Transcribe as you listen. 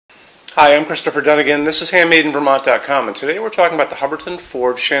Hi, I'm Christopher Dunnigan. This is HandmadeInVermont.com, and today we're talking about the Hubbardton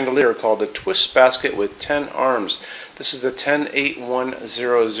Forge chandelier called the Twist Basket with 10 arms. This is the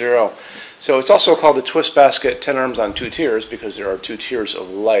 108100. So it's also called the Twist Basket 10 arms on 2 tiers because there are 2 tiers of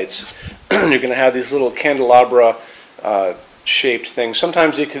lights. You're going to have these little candelabra shaped things.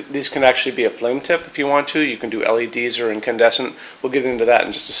 Sometimes these can actually be a flame tip if you want to. You can do LEDs or incandescent. We'll get into that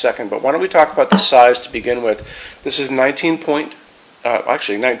in just a second. But why don't we talk about the size to begin with. This is 19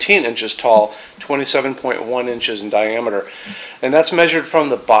 inches tall, 27.1 inches in diameter. And that's measured from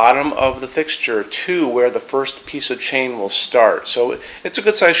the bottom of the fixture to where the first piece of chain will start. So it's a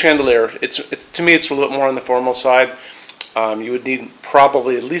good sized chandelier. To me, it's a little bit more on the formal side. You would need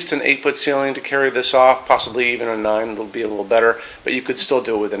probably at least an 8-foot ceiling to carry this off, possibly even a 9. It'll be a little better, but you could still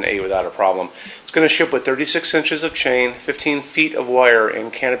do it with an 8 without a problem. It's going to ship with 36 inches of chain, 15 feet of wire,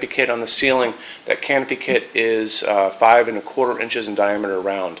 and canopy kit on the ceiling. That canopy kit is 5 1/4 inches in diameter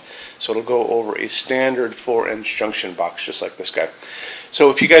round. So it'll go over a standard 4-inch junction box, just like this guy.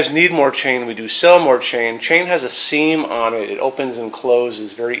 So if you guys need more chain, we do sell more chain. Chain has a seam on it. It opens and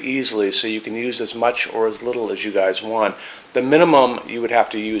closes very easily, so you can use as much or as little as you guys want. The minimum you would have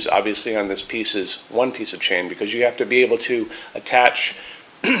to use, obviously, on this piece is 1 piece of chain, because you have to be able to attach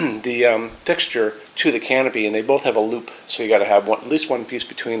the fixture to the canopy, and they both have a loop, so you got to have at least 1 piece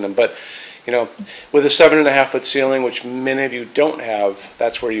between them. But you know, with a 7.5-foot ceiling, which many of you don't have,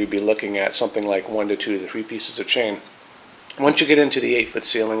 that's where you'd be looking at something like 1 to 2 to 3 pieces of chain. Once you get into the 8-foot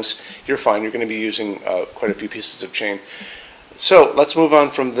ceilings, you're fine. You're going to be using quite a few pieces of chain. So let's move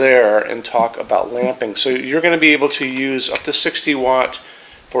on from there and talk about lamping. So you're going to be able to use up to 60 watt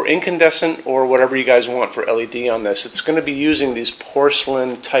for incandescent or whatever you guys want for LED on this. It's going to be using these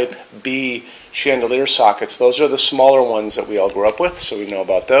porcelain type B chandelier sockets. Those are the smaller ones that we all grew up with, so we know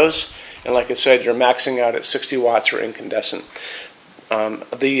about those. And like I said, you're maxing out at 60 watts for incandescent.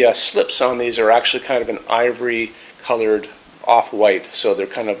 The slips on these are actually kind of an ivory colored off-white, so they're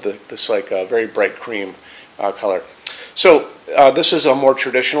kind of this like very bright cream color. So this is a more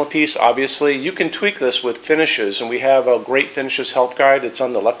traditional piece. Obviously, you can tweak this with finishes, and we have a great finishes help guide. It's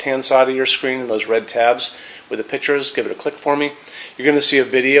on the left-hand side of your screen in those red tabs with the pictures. Give it a click for me. You're going to see a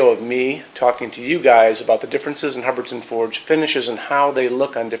video of me talking to you guys about the differences in Hubbardton Forge finishes and how they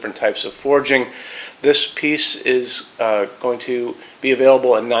look on different types of forging. This piece is going to be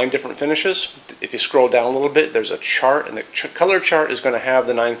available in 9 different finishes. If you scroll down a little bit, there's a chart, and the color chart is going to have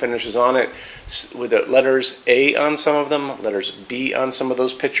the 9 finishes on it with the letters A on some of them, letters B on some of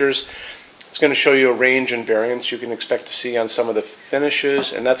those pictures. It's going to show you a range and variance you can expect to see on some of the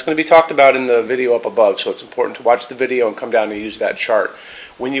finishes, and that's going to be talked about in the video up above, so it's important to watch the video and come down and use that chart.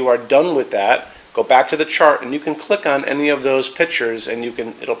 When you are done with that, go back to the chart, and you can click on any of those pictures, and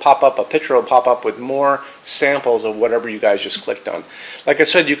it'll pop up, a picture will pop up with more samples of whatever you guys just clicked on. Like I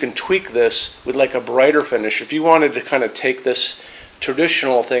said, you can tweak this with like a brighter finish. If you wanted to kind of take this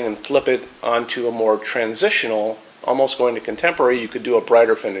traditional thing and flip it onto a more transitional, almost going to contemporary, you could do a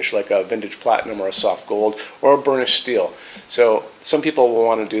brighter finish like a vintage platinum or a soft gold or a burnished steel. So some people will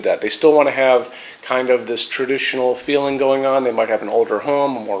want to do that. They still want to have kind of this traditional feeling going on. They might have an older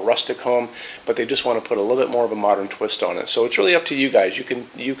home, a more rustic home, but they just want to put a little bit more of a modern twist on it. So it's really up to you guys. You can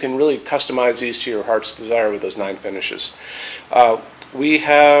really customize these to your heart's desire with those 9 finishes. We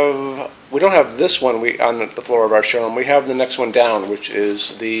don't have this one on the floor of our showroom. We have the next one down, which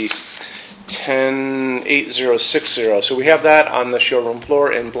is the 108060. So we have that on the showroom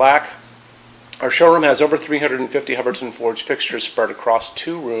floor in black. Our showroom has over 350 Hubbardton Forge fixtures spread across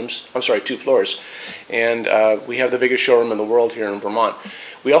 2 floors, and we have the biggest showroom in the world here in Vermont.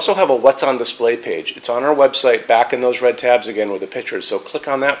 We also have a What's on Display page. It's on our website, back in those red tabs again with the pictures. So click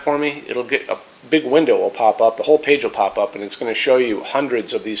on that for me. It'll get a big window will pop up, the whole page will pop up, and it's going to show you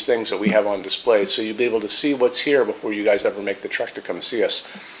hundreds of these things that we have on display. So you'll be able to see what's here before you guys ever make the trek to come see us.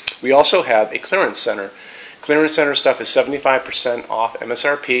 We also have a clearance center. Clearance center stuff is 75% off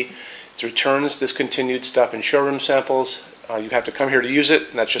MSRP. It returns discontinued stuff in showroom samples. You have to come here to use it,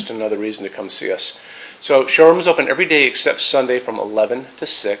 and that's just another reason to come see us. So showroom is open every day except Sunday from 11 to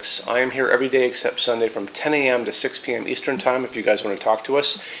 6. I am here every day except Sunday from 10 a.m. to 6 p.m. Eastern Time if you guys want to talk to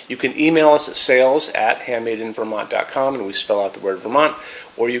us. You can email us at sales@HandmadeInVermont.com, and we spell out the word Vermont,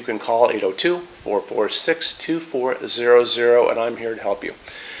 or you can call 802-446-2400, and I'm here to help you.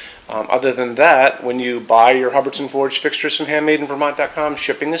 Other than that, when you buy your Hubbardton Forge fixtures from HandmadeInVermont.com,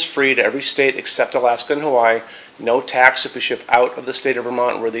 shipping is free to every state except Alaska and Hawaii. No tax if we ship out of the state of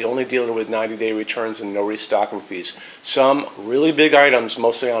Vermont. We're the only dealer with 90-day returns and no restocking fees. Some really big items,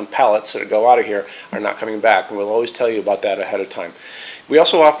 mostly on pallets that go out of here, are not coming back, and we'll always tell you about that ahead of time. We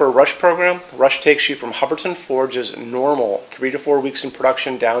also offer a Rush program. Rush takes you from Hubbardton Forge's normal 3 to 4 weeks in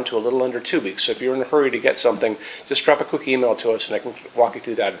production down to a little under 2 weeks. So if you're in a hurry to get something, just drop a quick email to us and I can walk you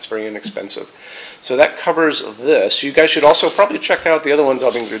through that. It's very inexpensive. So that covers this. You guys should also probably check out the other ones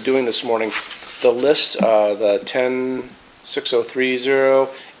I'll be doing this morning. The list, the 106030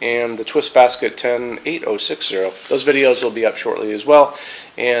 and the twist basket 108060. Those videos will be up shortly as well.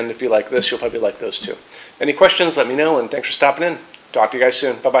 And if you like this, you'll probably like those too. Any questions, let me know, and thanks for stopping in. Talk to you guys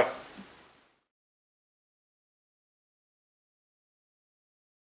soon. Bye-bye.